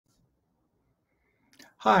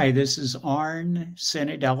Hi, this is Arn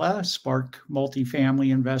Cenedella, SPARK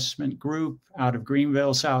Multifamily Investment Group out of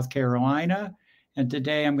Greenville, South Carolina. And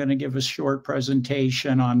today I'm going to give a short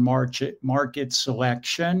presentation on market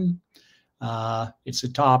selection. It's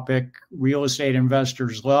a topic real estate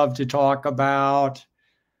investors love to talk about.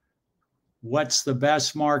 What's the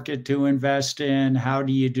best market to invest in? How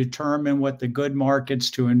do you determine what the good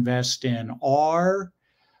markets to invest in are?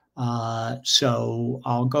 So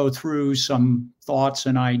I'll go through some thoughts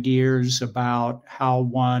and ideas about how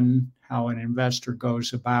an investor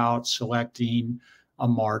goes about selecting a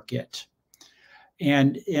market.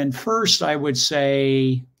 And first, I would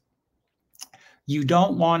say you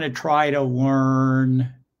don't want to try to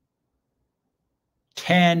learn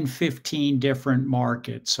 10, 15 different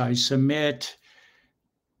markets. I submit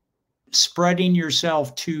spreading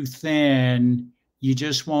yourself too thin, you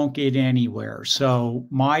just won't get anywhere. So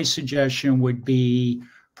my suggestion would be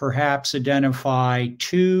perhaps identify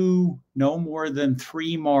two, no more than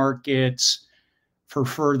three markets for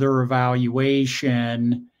further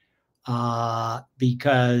evaluation,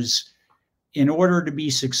 because in order to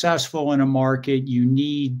be successful in a market, you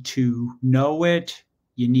need to know it.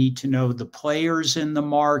 You need to know the players in the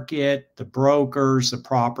market, the brokers, the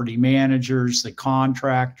property managers, the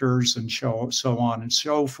contractors, and so on and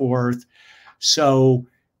so forth. So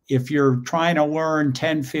if you're trying to learn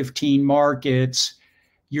 10, 15 markets,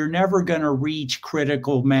 you're never going to reach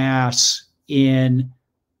critical mass in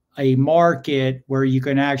a market where you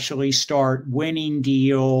can actually start winning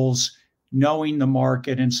deals, knowing the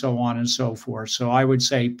market, and so on and so forth. So I would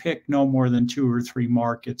say pick no more than two or three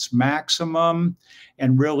markets maximum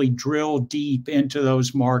and really drill deep into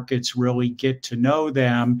those markets, really get to know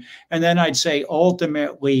them. And then I'd say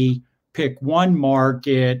ultimately pick one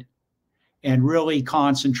market and really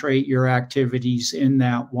concentrate your activities in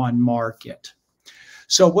that one market.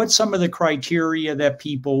 So what's some of the criteria that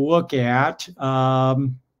people look at?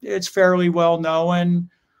 It's fairly well known.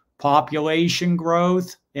 Population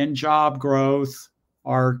growth and job growth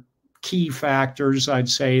are key factors. I'd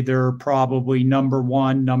say they're probably number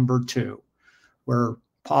one, number two, where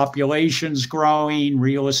population's growing,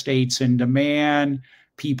 real estate's in demand,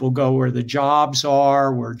 people go where the jobs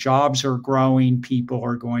are, where jobs are growing, people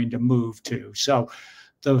are going to move to. So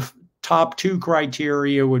the top two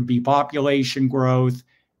criteria would be population growth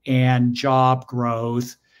and job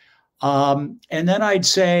growth. And then I'd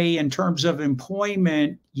say in terms of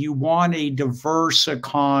employment, you want a diverse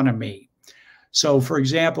economy. So for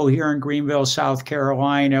example, here in Greenville, South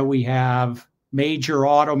Carolina, we have major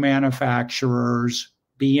auto manufacturers,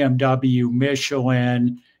 BMW,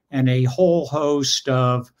 Michelin, and a whole host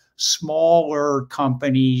of smaller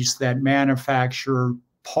companies that manufacture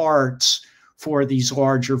parts for these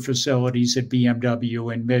larger facilities at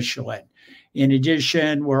BMW and Michelin. In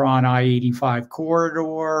addition, we're on I-85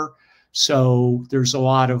 corridor, so there's a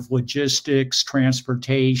lot of logistics,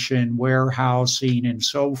 transportation, warehousing, and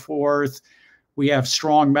so forth. We have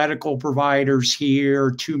strong medical providers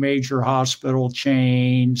here, two major hospital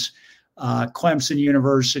chains. Clemson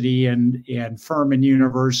University and Furman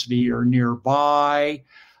University are nearby.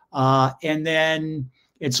 And then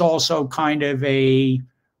it's also kind of a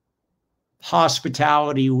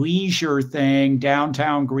hospitality leisure thing.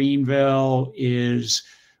 Downtown Greenville is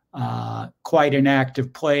quite an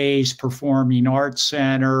active place, performing arts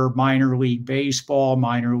center, minor league baseball,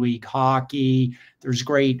 minor league hockey. There's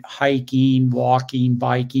great hiking, walking,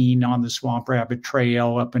 biking on the Swamp Rabbit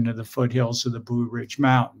Trail up into the foothills of the Blue Ridge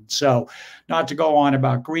Mountains. So not to go on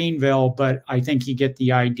about Greenville, but I think you get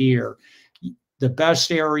the idea. The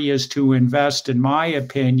best areas to invest, in my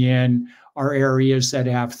opinion, are areas that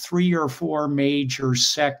have three or four major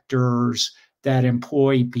sectors that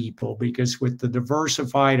employ people, because with the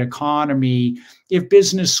diversified economy, if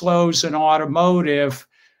business slows in automotive,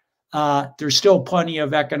 there's still plenty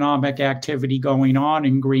of economic activity going on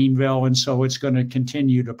in Greenville, and so it's going to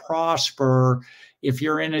continue to prosper. If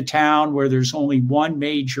you're in a town where there's only one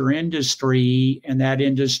major industry and that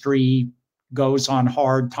industry goes on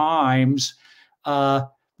hard times,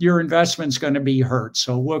 your investment's going to be hurt.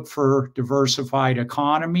 So look for diversified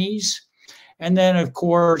economies. And then, of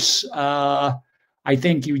course, I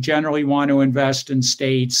think you generally want to invest in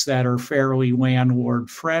states that are fairly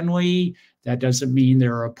landlord friendly. That doesn't mean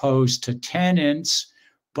they're opposed to tenants,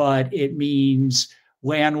 but it means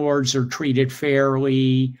landlords are treated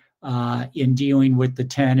fairly in dealing with the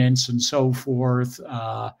tenants and so forth.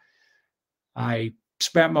 I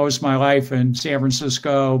spent most of my life in San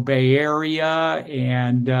Francisco Bay Area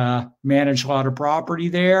and managed a lot of property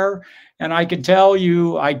there. And I can tell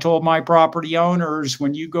you, I told my property owners,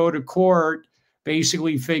 when you go to court,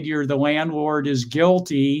 basically figure the landlord is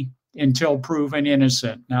guilty until proven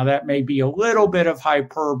innocent. Now, that may be a little bit of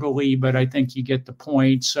hyperbole, but I think you get the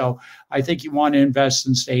point. So I think you want to invest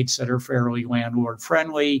in states that are fairly landlord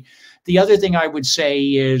friendly. The other thing I would say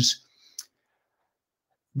is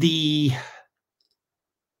the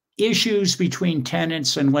issues between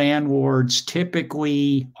tenants and landlords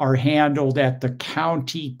typically are handled at the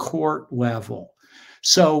county court level.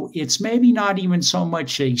 So it's maybe not even so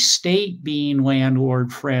much a state being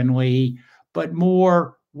landlord friendly, but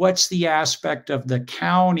more what's the aspect of the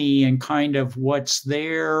county and kind of what's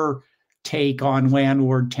their take on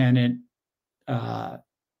landlord tenant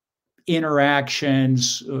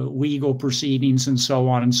interactions, legal proceedings, and so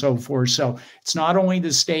on and so forth. So it's not only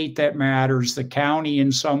the state that matters, the county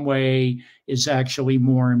in some way is actually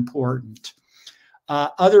more important.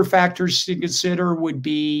 Other factors to consider would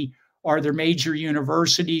be, are there major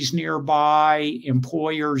universities nearby?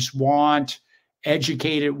 Employers want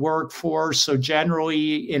educated workforce. So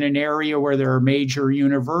generally in an area where there are major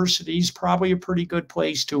universities, probably a pretty good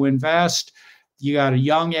place to invest. You got a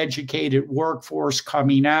young educated workforce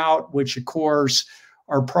coming out, which of course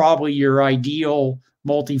are probably your ideal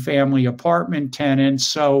multifamily apartment tenants.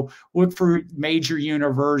 So look for major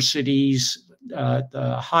universities.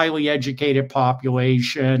 The highly educated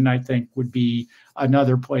population, I think, would be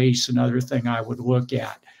another place, another thing I would look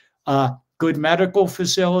at. Good medical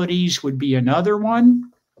facilities would be another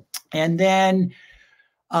one. And then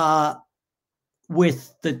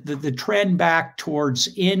with the trend back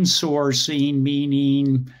towards insourcing,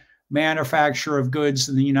 meaning manufacture of goods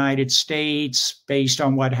in the United States based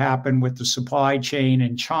on what happened with the supply chain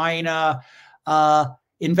in China,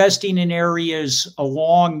 investing in areas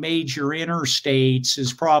along major interstates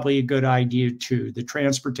is probably a good idea too. The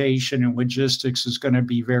transportation and logistics is going to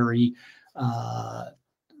be very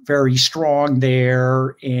strong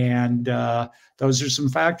there. And those are some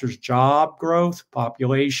factors: job growth,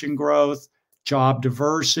 population growth, job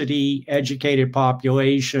diversity, educated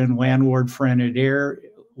population,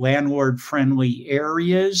 landlord-friendly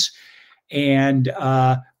areas, and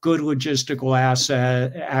good logistical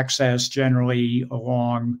access generally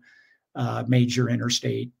along major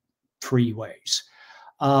interstate freeways.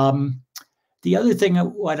 The other thing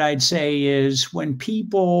what I'd say is when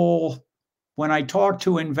I talk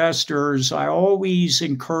to investors, I always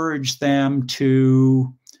encourage them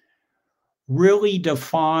to really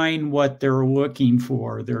define what they're looking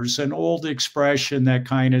for. There's an old expression that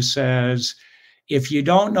kind of says, if you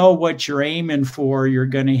don't know what you're aiming for, you're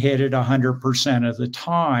going to hit it 100% of the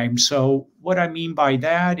time. So what I mean by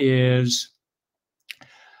that is,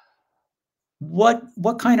 what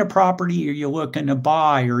kind of property are you looking to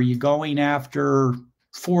buy? Are you going after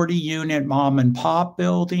 40-unit mom and pop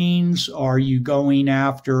buildings? Are you going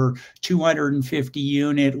after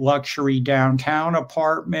 250-unit luxury downtown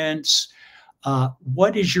apartments?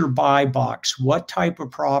 What is your buy box? What type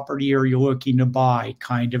of property are you looking to buy?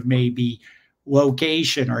 Kind of maybe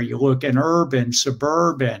location. Are you looking urban,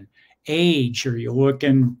 suburban, age? Are you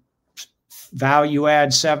looking value add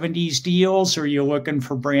 70s deals? Or are you looking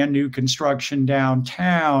for brand new construction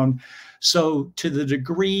downtown? So to the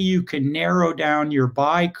degree you can narrow down your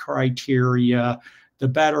buy criteria, the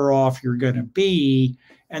better off you're going to be.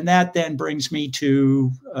 And that then brings me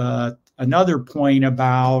to another point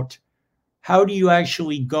about how do you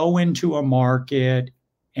actually go into a market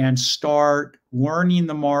and start learning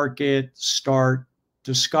the market, start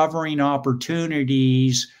discovering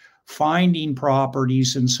opportunities, finding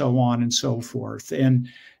properties, and so on and so forth. And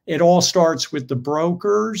it all starts with the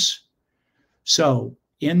brokers. So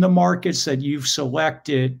in the markets that you've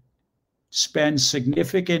selected, spend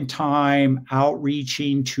significant time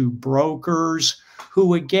outreaching to brokers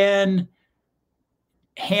who, again,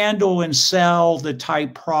 handle and sell the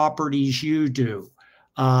type properties you do.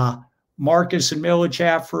 Marcus and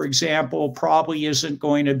Millichap, for example, probably isn't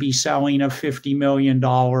going to be selling a $50 million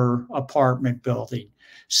apartment building.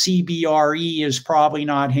 CBRE is probably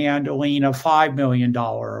not handling a $5 million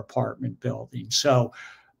apartment building. So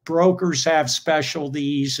brokers have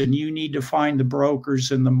specialties, and you need to find the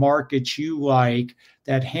brokers in the markets you like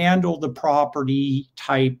that handle the property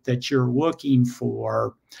type that you're looking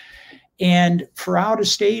for. And for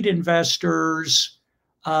out-of-state investors,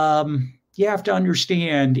 you have to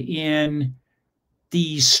understand, in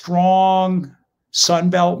these strong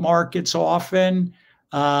Sunbelt markets often,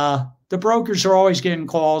 the brokers are always getting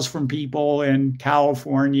calls from people in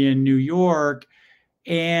California and New York.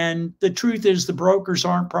 And the truth is, the brokers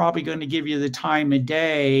aren't probably going to give you the time of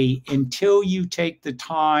day until you take the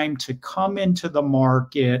time to come into the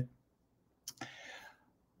market,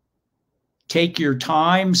 take your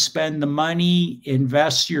time, spend the money,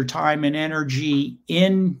 invest your time and energy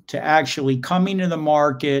into actually coming to the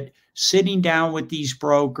market, sitting down with these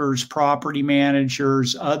brokers, property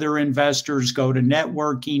managers, other investors, go to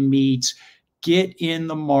networking meets, get in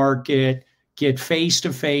the market, get face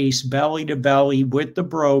to face, belly to belly with the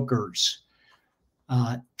brokers.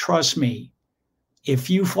 Trust me, if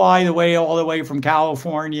you fly all the way from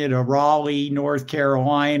California to Raleigh, North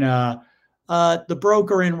Carolina, the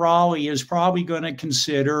broker in Raleigh is probably going to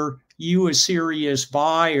consider you a serious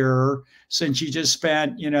buyer since you just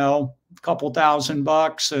spent, a couple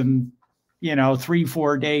 $1,000 and,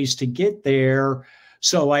 3-4 days to get there.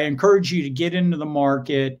 So I encourage you to get into the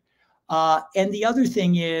market. And the other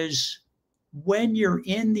thing is, when you're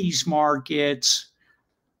in these markets,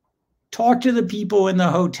 talk to the people in the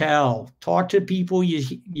hotel, talk to people you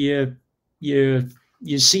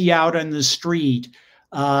see out on the street,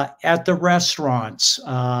 at the restaurants.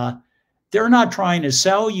 They're not trying to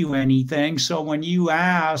sell you anything. So when you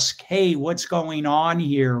ask, hey, what's going on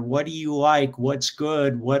here? What do you like? What's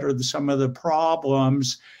good? What are some of the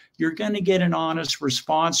problems? You're going to get an honest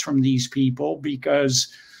response from these people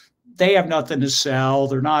because they have nothing to sell.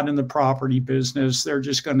 They're not in the property business. They're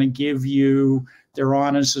just going to give you their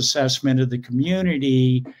honest assessment of the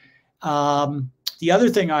community. The other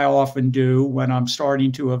thing I often do when I'm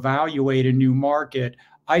starting to evaluate a new market,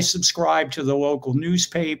 I subscribe to the local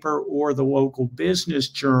newspaper or the local business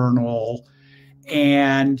journal,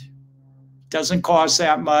 and doesn't cost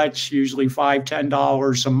that much, usually $5,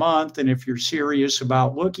 $10 a month. And if you're serious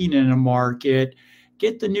about looking in a market,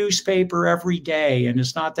 get the newspaper every day. And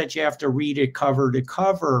it's not that you have to read it cover to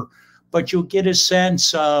cover, but you'll get a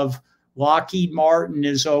sense of Lockheed Martin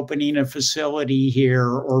is opening a facility here,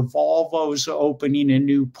 or Volvo's opening a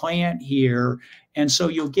new plant here. And so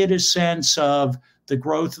you'll get a sense of the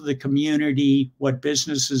growth of the community, what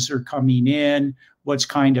businesses are coming in, what's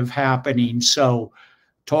kind of happening. So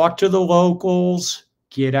talk to the locals,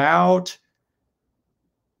 get out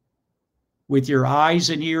with your eyes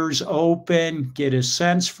and ears open, get a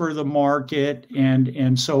sense for the market,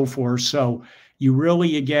 and so forth. So you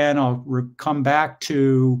really, again, I'll come back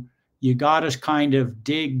to, you got to kind of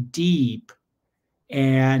dig deep,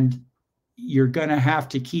 and you're going to have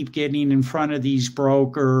to keep getting in front of these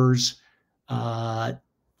brokers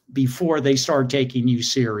before they start taking you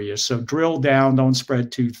serious. So drill down, don't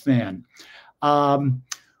spread too thin.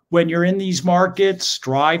 When you're in these markets,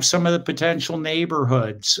 drive some of the potential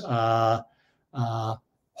neighborhoods.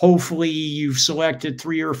 Hopefully you've selected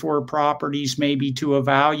 3 or 4 properties maybe to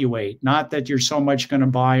evaluate. Not that you're so much going to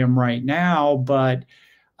buy them right now, but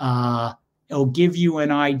it'll give you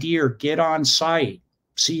an idea. Get on site,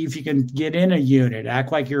 see if you can get in a unit,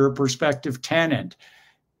 act like you're a prospective tenant.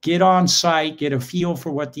 Get on site, get a feel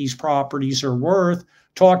for what these properties are worth,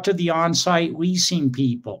 talk to the on-site leasing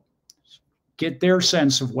people, get their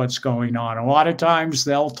sense of what's going on. A lot of times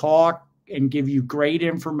they'll talk and give you great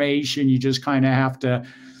information. You just kind of have to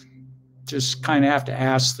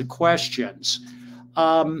ask the questions.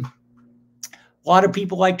 A lot of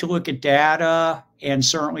people like to look at data, and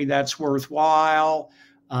certainly that's worthwhile.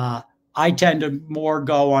 I tend to more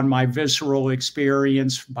go on my visceral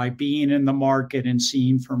experience by being in the market and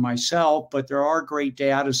seeing for myself, but there are great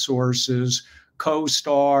data sources,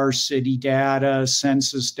 CoStar, city data,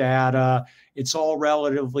 census data. It's all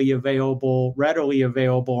readily available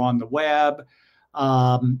on the web.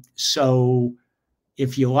 So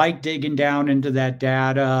if you like digging down into that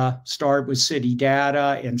data, start with city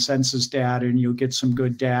data and census data, and you'll get some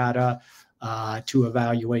good data to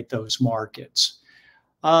evaluate those markets.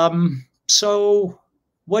 So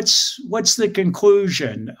what's the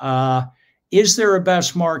conclusion? Is there a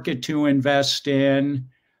best market to invest in?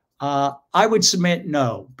 I would submit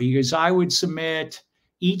no, because I would submit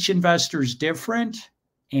each investor is different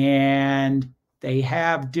and they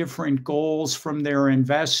have different goals from their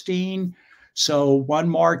investing. So one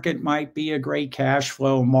market might be a great cash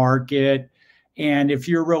flow market. And if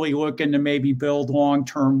you're really looking to maybe build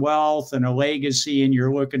long-term wealth and a legacy, and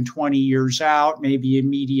you're looking 20 years out, maybe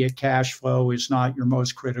immediate cash flow is not your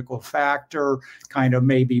most critical factor. Kind of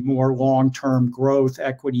maybe more long-term growth,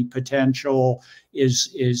 equity potential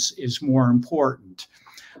is more important.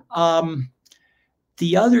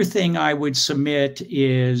 The other thing I would submit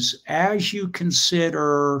is, as you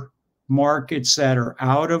consider markets that are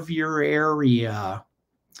out of your area,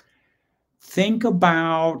 think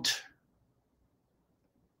about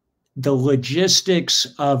the logistics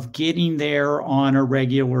of getting there on a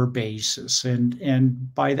regular basis.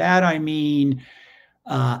 And by that, I mean,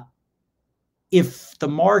 if the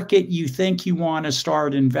market you think you want to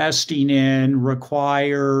start investing in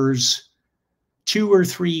requires 2 or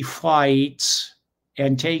 3 flights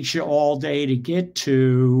and takes you all day to get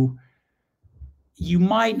to, you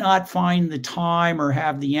might not find the time or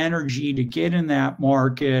have the energy to get in that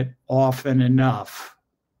market often enough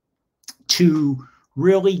to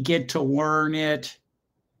really get to learn it,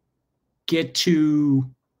 get to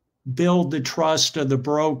build the trust of the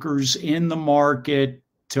brokers in the market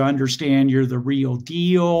to understand you're the real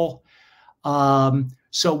deal.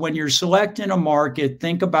 So when you're selecting a market,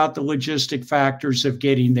 think about the logistic factors of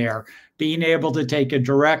getting there. Being able to take a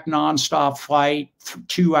direct nonstop flight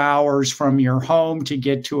 2 hours from your home to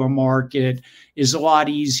get to a market is a lot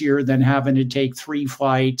easier than having to take 3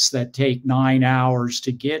 flights that take 9 hours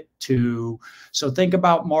to get to. So think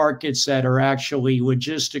about markets that are actually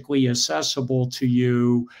logistically accessible to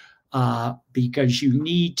you, because you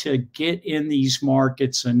need to get in these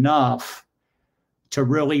markets enough to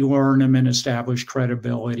really learn them and establish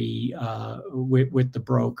credibility with the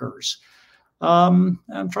brokers. I'm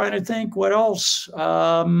trying to think what else.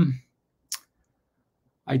 I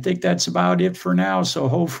think that's about it for now. So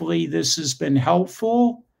hopefully this has been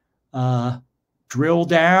helpful. Drill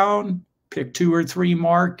down, pick 2 or 3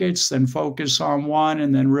 markets, then focus on one,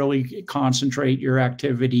 and then really concentrate your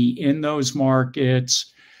activity in those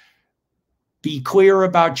markets. Be clear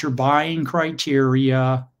about your buying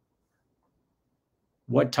criteria.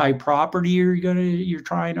 What type property you're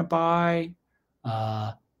trying to buy,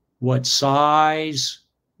 what size,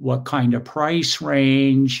 what kind of price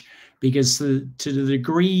range, because to the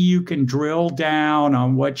degree you can drill down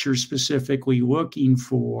on what you're specifically looking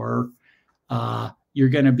for, you're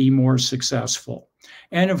going to be more successful.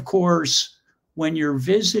 And of course, when you're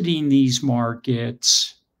visiting these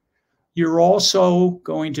markets, you're also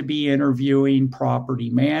going to be interviewing property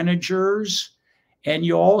managers. And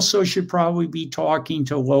you also should probably be talking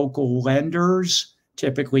to local lenders,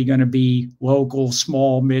 typically going to be local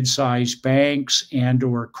small, mid-sized banks and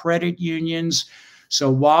or credit unions.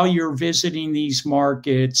 So while you're visiting these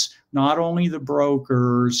markets, not only the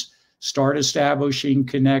brokers, start establishing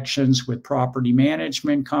connections with property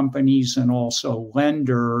management companies and also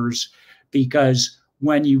lenders, because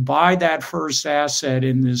when you buy that first asset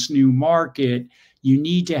in this new market, you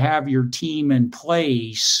need to have your team in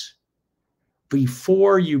place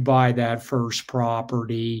before you buy that first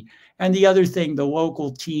property. And the other thing, the local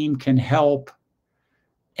team can help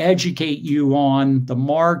educate you on the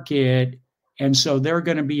market. And so they're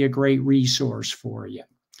going to be a great resource for you.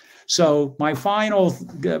 So my final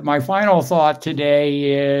thought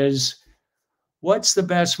today is, what's the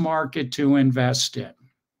best market to invest in?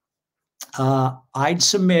 I'd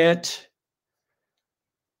submit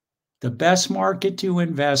the best market to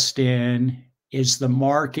invest in is the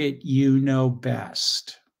market you know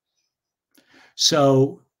best.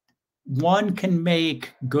 So one can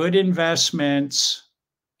make good investments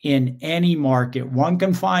in any market. One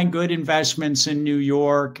can find good investments in New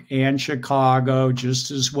York and Chicago, just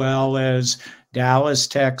as well as Dallas,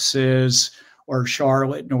 Texas, or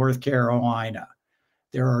Charlotte, North Carolina.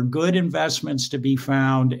 There are good investments to be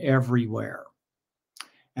found everywhere.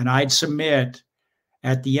 And I'd submit,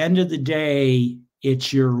 at the end of the day,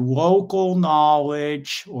 it's your local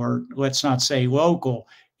knowledge, or let's not say local,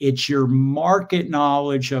 it's your market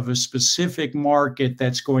knowledge of a specific market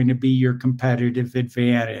that's going to be your competitive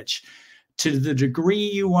advantage. To the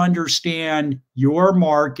degree you understand your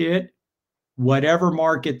market, whatever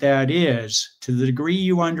market that is, to the degree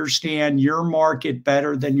you understand your market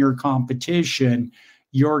better than your competition,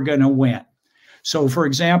 you're going to win. So for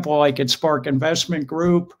example, like at SPARK Investment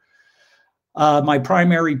Group, my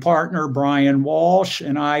primary partner, Brian Walsh,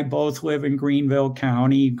 and I both live in Greenville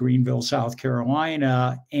County, Greenville, South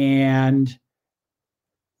Carolina, and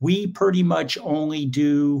we pretty much only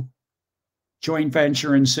do joint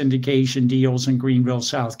venture and syndication deals in Greenville,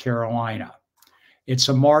 South Carolina. It's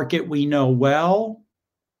a market we know well.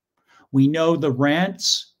 We know the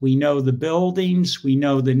rents, we know the buildings, we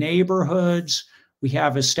know the neighborhoods. We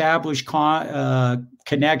have established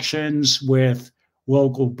connections with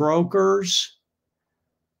local brokers,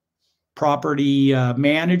 property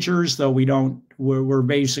managers, though we're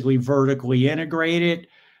basically vertically integrated,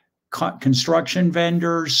 construction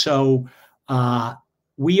vendors. So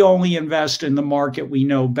we only invest in the market we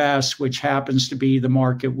know best, which happens to be the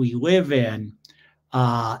market we live in.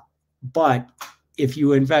 But if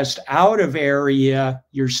you invest out of area,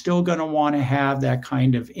 you're still going to want to have that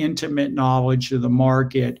kind of intimate knowledge of the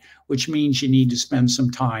market, which means you need to spend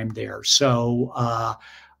some time there. So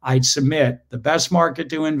I'd submit the best market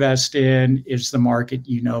to invest in is the market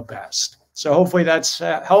you know best. So hopefully that's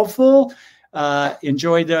helpful.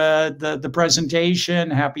 Enjoy the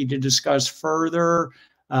presentation. Happy to discuss further.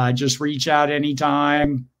 Just reach out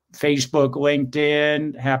anytime. Facebook,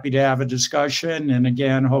 LinkedIn. Happy to have a discussion. And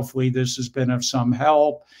again, hopefully this has been of some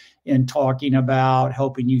help in talking about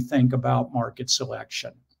helping you think about market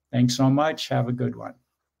selection. Thanks so much. Have a good one.